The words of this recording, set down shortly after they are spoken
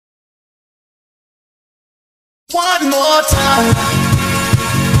One more time.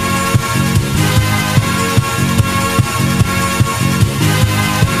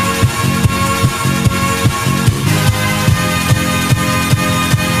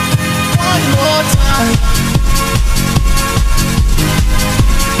 One more time.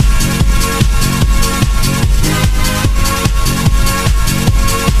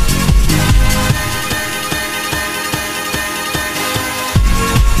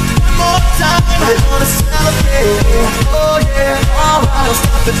 We're gonna celebrate, oh yeah, alright, don't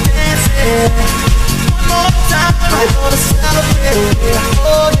stop the dancing. One more time, we're gonna celebrate,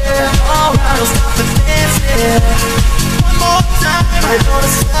 oh yeah, alright, don't stop the dancing. One more time, we're gonna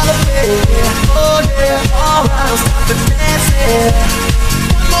celebrate, oh yeah, alright, don't stop the dancing.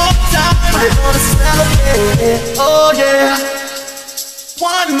 One more time, we're gonna celebrate, oh yeah.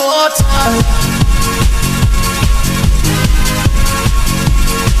 One more time.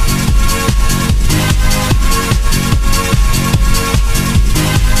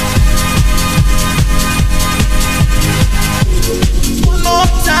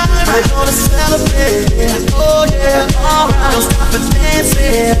 We're gonna celebrate, oh yeah, alright, don't stop the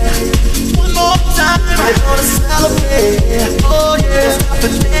dancing. One more time, we're gonna celebrate, oh yeah, don't stop the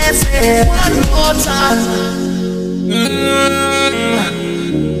dancing. One more time.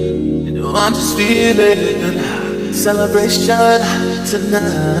 You know I'm just feeling celebration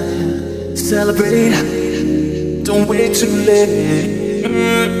tonight. Celebrate, don't wait too late.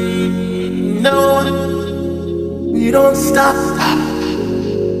 No, we don't stop.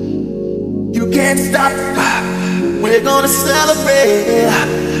 You can't stop, we're gonna celebrate.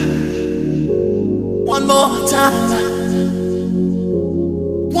 One more time.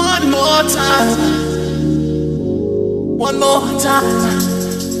 One more time. One more time.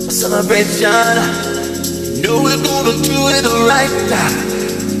 Celebration. You know we're gonna do it right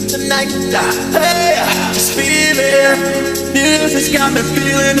tonight. Hey, just feel it. Music's got me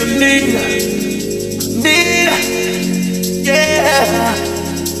feeling the need, yeah.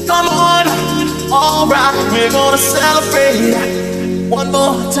 Come on, alright, we're gonna celebrate one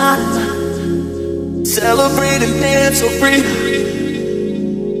more time. Celebrate and dance so free.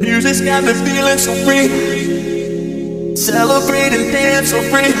 Music's got me feeling so free. Celebrate and dance so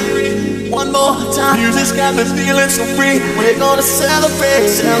free. One more time. Music's got me feeling so free. We're gonna celebrate,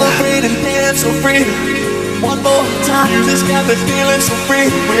 celebrate and dance so free. One more time. Music's got me feeling so free.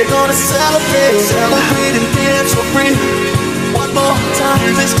 We're gonna celebrate, celebrate and dance so free. One more time,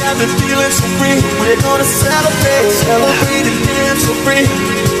 music's got me feeling so free. We're gonna celebrate, celebrate and dance so free.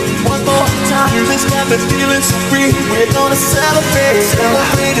 One more time, music's got me feeling so free. We're gonna celebrate,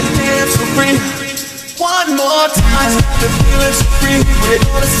 celebrate and dance so free. One more time, got me feeling so free. We're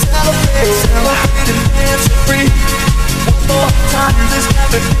gonna celebrate, celebrate and dance so free. One more time, music's got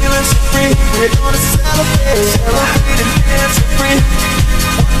me feeling so free. We're gonna celebrate, celebrate and dance so free.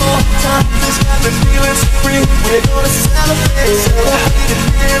 One more time, this got me feeling so free. We're gonna celebrate, celebrate and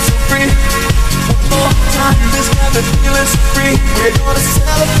dance so free. One more time, this got me feeling so free. We're gonna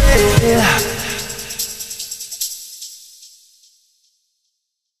celebrate.